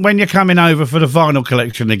 when you're coming over for the vinyl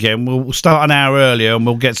collection again, we'll start an hour earlier and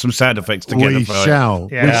we'll get some sound effects together. We shall.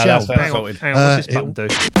 Yeah, we shall. Hang on, what's this button do?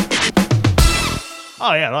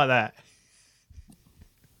 Oh yeah, like that.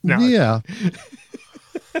 No. Yeah.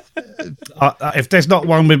 If there's not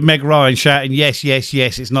one with Meg Ryan shouting yes, yes,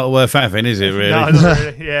 yes, it's not worth having, is it? Really? No, not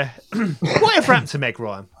really. Yeah. Whatever happened to Meg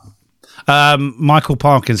Ryan? Michael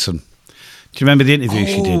Parkinson. Do you remember the interview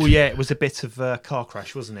she did? Oh, yeah, it was a bit of a car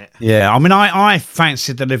crash, wasn't it? Yeah, I mean, I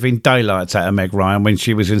fancied the living daylights out of Meg Ryan when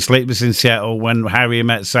she was in Sleepless in Seattle, when Harry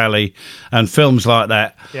Met Sally, and films like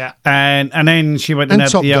that. Yeah. And then she went and had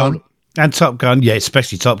Top the Gun. old... And Top Gun, yeah,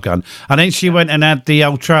 especially Top Gun. And then she went and had the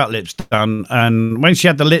old trout lips done. And when she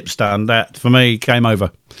had the lips done, that, for me, came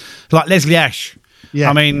over. Like Leslie Ash. Yeah.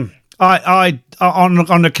 I mean, I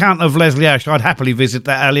on account of Leslie Ash, I'd happily visit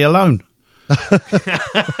that alley alone.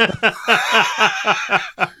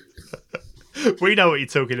 We know what you're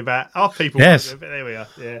talking about. Our people Yes. won't, but there we are.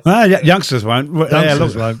 Yeah. Youngsters won't.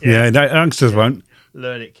 Youngsters won't. Yeah, youngsters won't.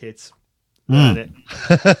 Learn it, kids. Learn it.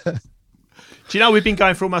 Do you know we've been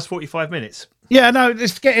going for almost 45 minutes? Yeah, no,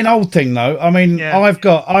 it's getting old thing though. I mean, Yeah. I've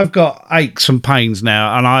got aches and pains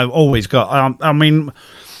now, and I've always got. I mean,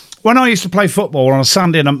 when I used to play football on a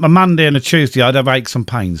Sunday and a Monday and a Tuesday, I'd have aches and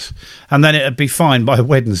pains, and then it'd be fine by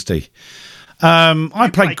Wednesday. I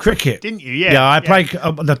played cricket, didn't you? Yeah. Yeah, I play.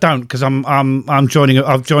 I don't because I'm joining.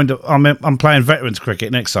 I've joined. I'm playing veterans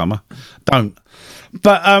cricket next summer. Don't.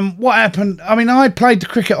 But what happened? I mean, I played the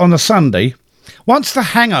cricket on a Sunday. Once the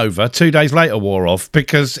hangover 2 days later wore off,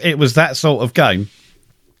 because it was that sort of game.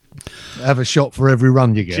 Have a shot for every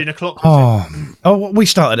run you get. Gin o'clock. Oh, we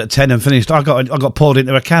started at 10 and finished. I got pulled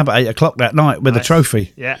into a cab at 8 o'clock that night with a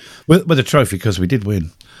trophy. Yeah. With a trophy because we did win.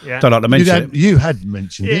 Yeah. Don't like to mention it. You had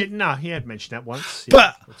mentioned Yeah, it. no, he had mentioned that once.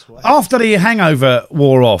 Yeah, But after the hangover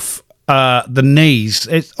wore off, the knees,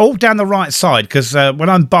 it's all down the right side because when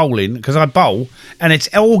I'm bowling, because I bowl, and it's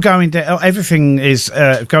all going down, everything is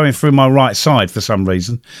going through my right side for some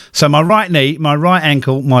reason. So my right knee, my right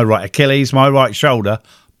ankle, my right Achilles, my right shoulder,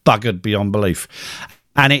 buggered beyond belief.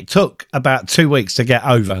 And it took about 2 weeks to get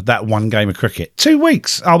over that one game of cricket. 2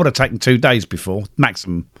 weeks. I would have taken 2 days before,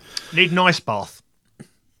 maximum. Need an ice bath.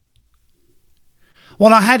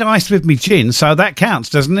 Well, I had ice with me gin, so that counts,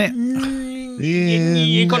 doesn't it?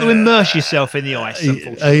 You've got to immerse yourself in the ice,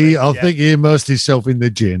 unfortunately. I think he immersed himself in the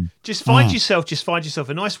gin. Just find yourself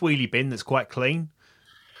a nice wheelie bin that's quite clean.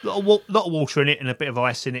 Lot of water in it and a bit of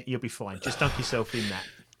ice in it, you'll be fine. Just dunk yourself in that.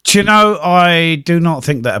 Do you know, I do not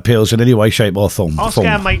think that appeals in any way, shape or form. Ask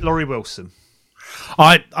our mate Laurie Wilson.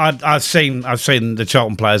 I've seen the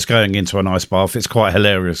Charlton players going into an ice bath. It's quite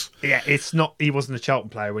hilarious. Yeah, it's not. He wasn't a Charlton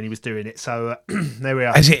player when he was doing it. So there we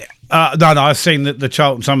are. Is it? No. I've seen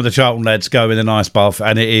some of the Charlton lads go in an ice bath,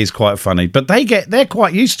 and it is quite funny. But they're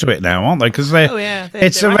quite used to it now, aren't they? Because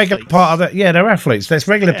it's a regular part of that. Yeah, they're athletes. That's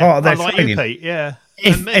regular part of their training. You, Pete. Yeah.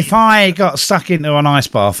 If I got stuck into an ice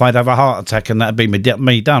bath, I'd have a heart attack, and that'd be me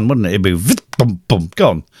done, wouldn't it? It'd be boom, boom,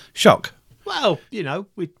 gone, shock. Well,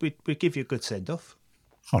 we'd give you a good send off.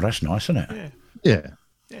 Oh, that's nice, isn't it? Yeah.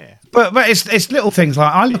 Yeah. But it's little things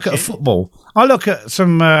like I look at a football. I look at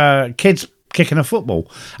some kids kicking a football,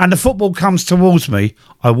 and the football comes towards me.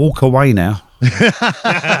 I walk away now.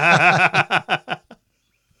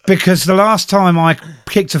 Because the last time I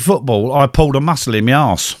kicked a football, I pulled a muscle in my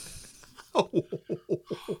arse.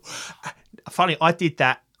 Funny, I did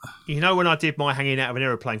that. You know, when I did my hanging out of an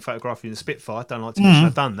aeroplane photographing the Spitfire, don't like to mention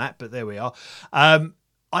I've done that, but there we are.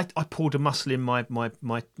 I pulled a muscle in my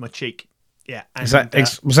cheek. Yeah. And,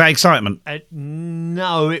 was that excitement?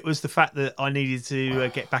 No, it was the fact that I needed to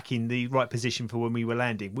get back in the right position for when we were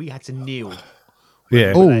landing. We had to kneel.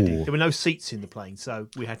 Yeah. There were no seats in the plane, so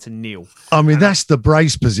we had to kneel. I mean, that's the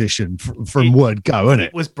brace position from word go, isn't it?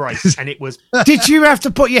 It was brace, and it was... Did you have to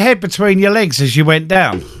put your head between your legs as you went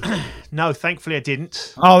down? No, thankfully I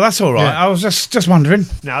didn't. Oh, that's all right. Yeah. I was just wondering.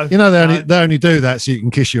 No. You know, they only do that so you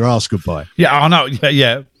can kiss your ass goodbye. Yeah, I know.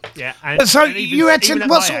 Yeah. Yeah. And, so and even, you had to... Even at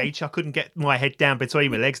my age, I couldn't get my head down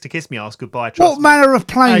between my legs to kiss me ass goodbye. What manner of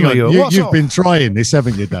plane were you? You've been trying this,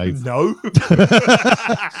 haven't you, Dave? No.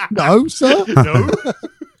 No, sir? No.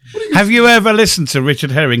 Have you ever listened to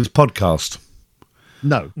Richard Herring's podcast?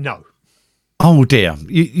 No. No. Oh dear,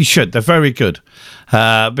 you should. They're very good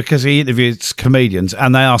because he interviews comedians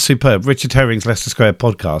and they are superb. Richard Herring's Leicester Square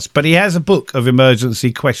podcast, but he has a book of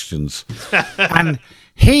emergency questions, and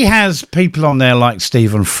he has people on there like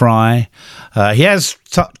Stephen Fry. He has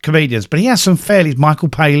comedians, but he has some fairly Michael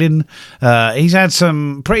Palin. He's had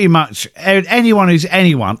some pretty much anyone who's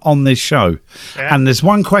anyone on this show, and there's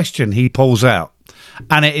one question he pulls out.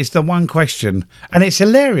 And it is the one question, and it's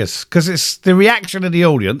hilarious because it's the reaction of the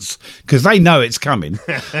audience because they know it's coming.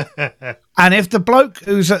 And if the bloke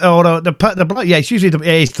who's the bloke, yeah, it's usually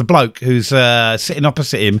it's the bloke who's sitting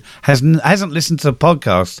opposite him hasn't listened to the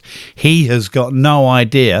podcast. He has got no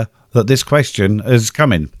idea that this question is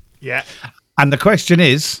coming. Yeah, and the question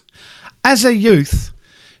is: as a youth,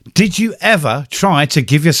 did you ever try to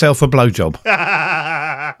give yourself a blowjob?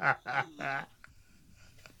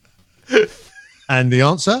 And the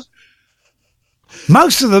answer?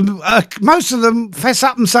 Most of them fess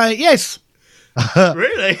up and say yes.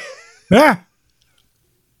 Really? Yeah.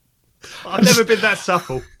 I've never been that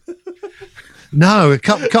supple. No, a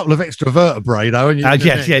couple of extra vertebrae though, and you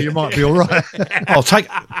might be all right. Oh, take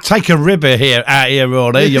a ribber here out here,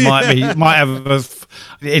 Ronnie. You might have a.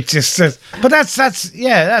 It just says, but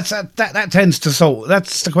that tends to sort.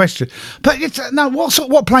 That's the question. But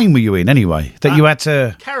what plane were you in anyway? That you had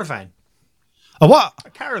to caravan. A what? A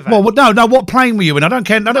caravan. Well, no. What plane were you in? I don't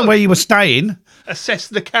care. I don't know where you were staying. Assess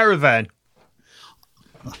the caravan.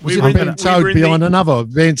 Being towed behind a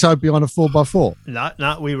 4x4. No,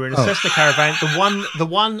 we were in Assess the caravan. The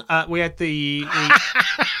one we had the.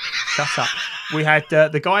 Shut up. We had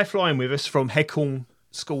the guy flying with us from Headcorn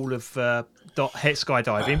School of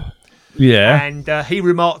Skydiving. Yeah. And he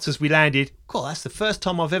remarked as we landed, "God, that's the first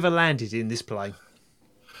time I've ever landed in this plane."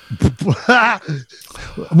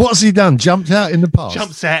 What's he done? Jumped out in the past?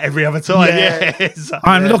 Jumps out every other time. Yeah.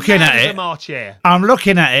 I'm looking at it. March, yeah. I'm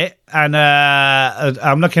looking at it, and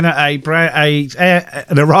I'm looking at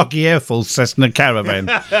an Iraqi Air Force Cessna Caravan.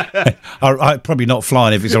 I'm probably not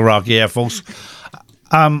flying if it's Iraqi Air Force.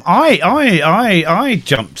 I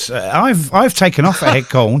jumped. I've taken off at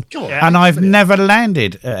Headcorn, and I've never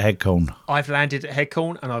landed at Headcorn. I've landed at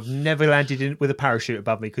Headcorn, and I've never landed with a parachute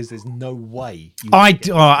above me because there's no way. I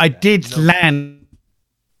did land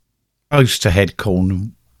close to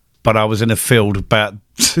Headcorn, but I was in a field about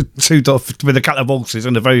two with a couple of horses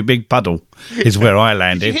and a very big puddle. Is where I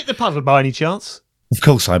landed. Did you hit the puddle by any chance? Of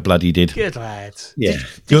course, I bloody did. Good lad. Yeah.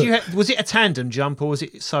 Was it a tandem jump or was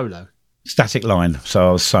it solo? Static line, so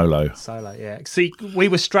I was solo. Solo, yeah. See, we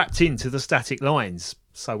were strapped into the static lines,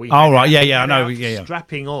 so we. Oh right, yeah, I know, yeah.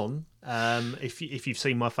 Strapping on. If you've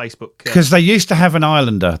seen my Facebook, because they used to have an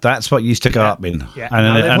Islander, that's what used to go up in. Yeah,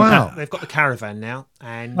 wow. They've got the caravan now,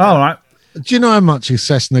 and all right. Do you know how much a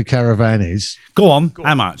Cessna Caravan is? Go on.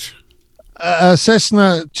 How much? A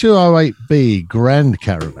Cessna 208B Grand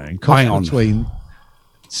Caravan costs between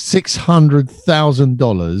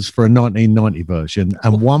 $600,000 for a 1990 version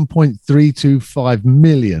and $1.325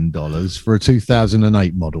 million for a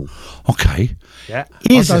 2008 model. Okay. Yeah.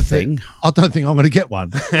 Here's the thing. I don't think I'm going to get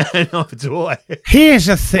one. Neither do I. Here's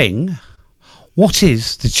the thing. What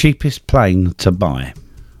is the cheapest plane to buy?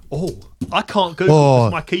 Oh, I can't Google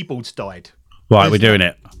because my keyboard's died. Right, we're doing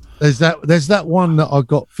it. There's that one that I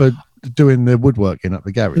got for doing the woodworking up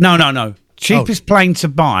the garage. No. Cheapest plane to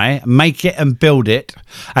buy, make it and build it,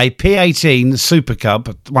 a P-18 Super Cub,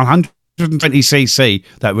 120cc.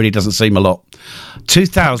 That really doesn't seem a lot.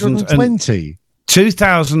 2,020.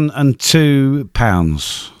 £2,002.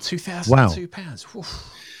 £2,002.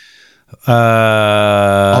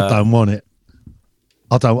 I don't want it.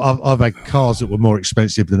 I've had cars that were more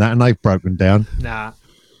expensive than that, and they've broken down. Nah.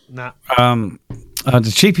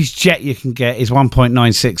 The cheapest jet you can get is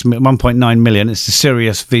 1.9 million. It's the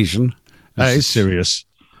Sirius Vision. That is serious.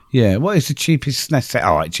 Yeah. What is the cheapest Cessna?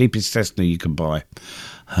 All right, cheapest Cessna you can buy.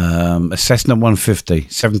 A Cessna 150,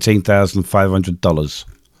 $17,500.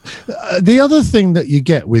 The other thing that you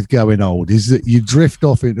get with going old is that you drift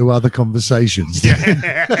off into other conversations.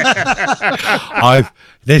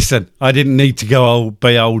 Listen. I didn't need to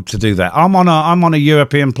be old to do that. I'm on a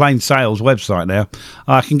European plane sales website now.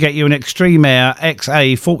 I can get you an Extreme Air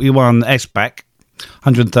XA41 S-Back,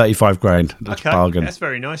 135 grand. That's bargain. That's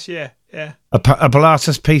very nice. Yeah. A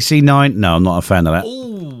Pilatus PC9. No, I'm not a fan of that.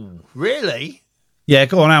 Oh, really? Yeah,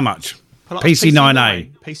 go on. How much?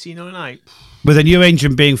 PC9A. PC9A. With a new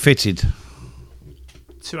engine being fitted.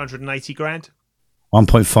 280 grand.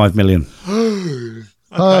 1.5 million.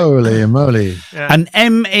 Holy moly. Yeah. An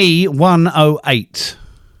ME108.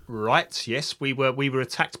 Right. Yes, we were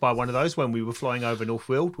attacked by one of those when we were flying over North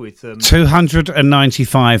Weald with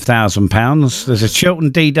 £295,000. There's a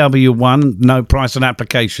Chiltern DW1, no price on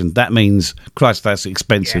application. That means, Christ, that's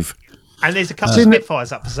expensive. Yeah. And there's a couple of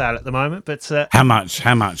Spitfires up for sale at the moment, but how much?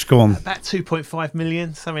 Go on. About 2.5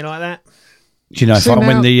 million, something like that. Do you know, if I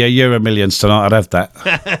win the Euro Millions tonight, I'd have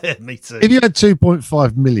that. Me too. If you had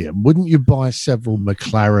 2.5 million, wouldn't you buy several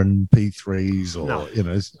McLaren P3s or No.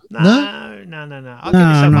 No?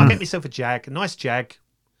 I'll get myself a Jag, a nice Jag.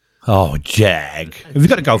 Oh, Jag. Have you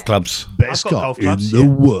got the golf clubs? Best I've got car golf clubs, in the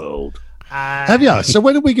world. Have you? So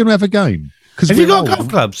when are we going to have a game? Have you got golf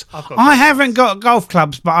clubs? I've got I golf haven't got golf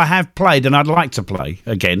clubs, but I have played, and I'd like to play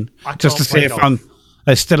again, just to see if I'm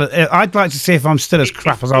still. I'd like to see if I'm still as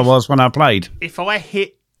crap as I was when I played. If I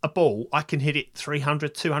hit a ball, I can hit it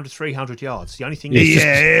 300, 200, 300 yards. The only thing is...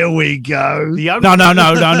 Here we go. No.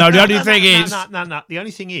 The only thing is... No. The only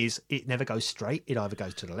thing is, it never goes straight. It either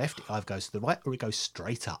goes to the left, it either goes to the right, or it goes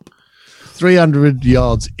straight up. 300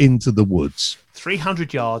 yards into the woods.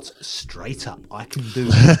 300 yards straight up. I can do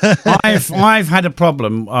that. I've had a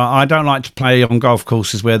problem. I don't like to play on golf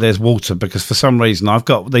courses where there's water because for some reason I've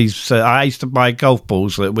got these. I used to buy golf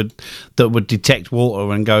balls that would detect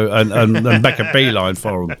water and go and make a beeline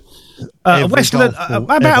for them. Westland. How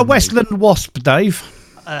about a Westland Wasp, Dave?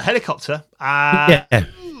 A helicopter. Yeah.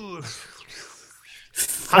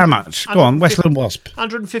 How much? Go on, Westland Wasp.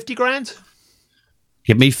 150 grand.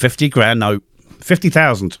 Give me 50 grand. No,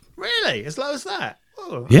 50,000. Really? As low as that?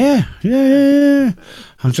 Oh. Yeah.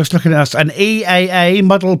 I'm just looking at an EAA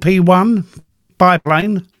Model P1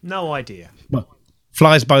 biplane. No idea. Well,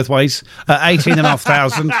 flies both ways.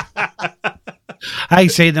 18,500.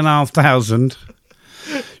 18,500.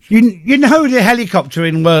 You know the helicopter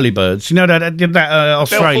in Whirlybirds? You know that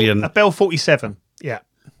Australian? A Bell 47. Yeah.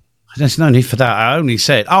 There's no need for that. I only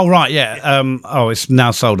said. Oh, right, yeah. It's now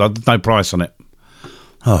sold. No price on it.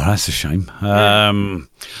 Oh, that's a shame.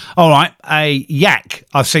 All right, a Yak.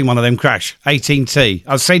 I've seen one of them crash. 18T.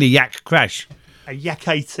 I've seen a Yak crash. A Yak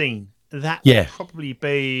 18. That Yeah. would probably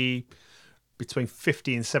be between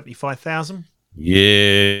 50 and 75,000.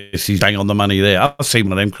 Yes, he's bang on the money there. I've seen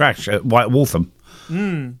one of them crash at White Waltham.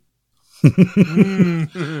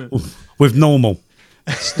 With normal.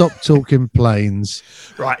 Stop talking planes.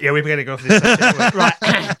 Right, yeah, we're going to go for this.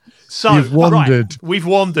 Right. So, You've wandered. Right, we've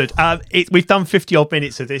wandered. We've done 50 odd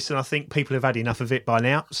minutes of this, and I think people have had enough of it by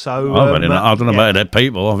now. So I've had enough. I don't know about that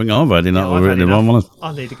people. I think I've had enough of it.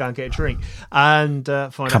 I need to go and get a drink and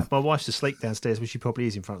find out. My wife's asleep downstairs, which she probably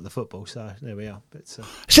is in front of the football. So there we are. But, is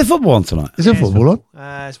there football on tonight? Is there football on?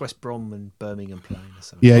 It's West Brom and Birmingham playing. Or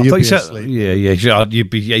something. Yeah, you'd be asleep. Yeah,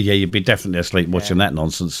 you'd be definitely asleep watching that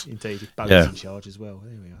nonsense. Indeed, Bo's in charge as well.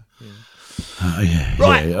 There we are. Yeah.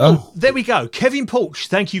 Right, there we go. Kevin Porch,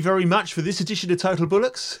 thank you very much for this edition of Total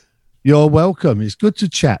Bullocks. You're welcome. It's good to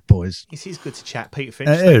chat, boys. It is good to chat. Peter Finch,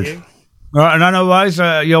 thank you. All right, no worries.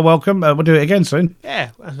 You're welcome. We'll do it again soon.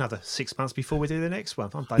 Yeah, another 6 months before we do the next one.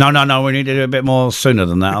 No. We need to do a bit more sooner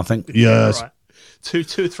than that, I think. Yes. Right. 2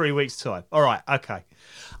 or 3 weeks' time. All right, okay.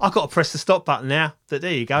 I've got to press the stop button now.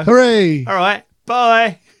 There you go. Hooray. All right,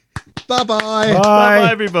 bye. Bye-bye. Bye-bye,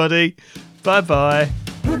 everybody. Bye-bye.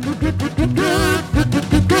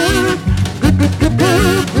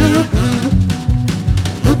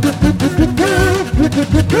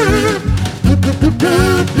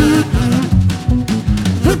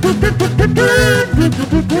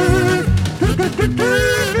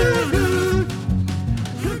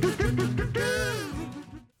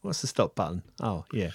 What's the stop button? Oh, yeah.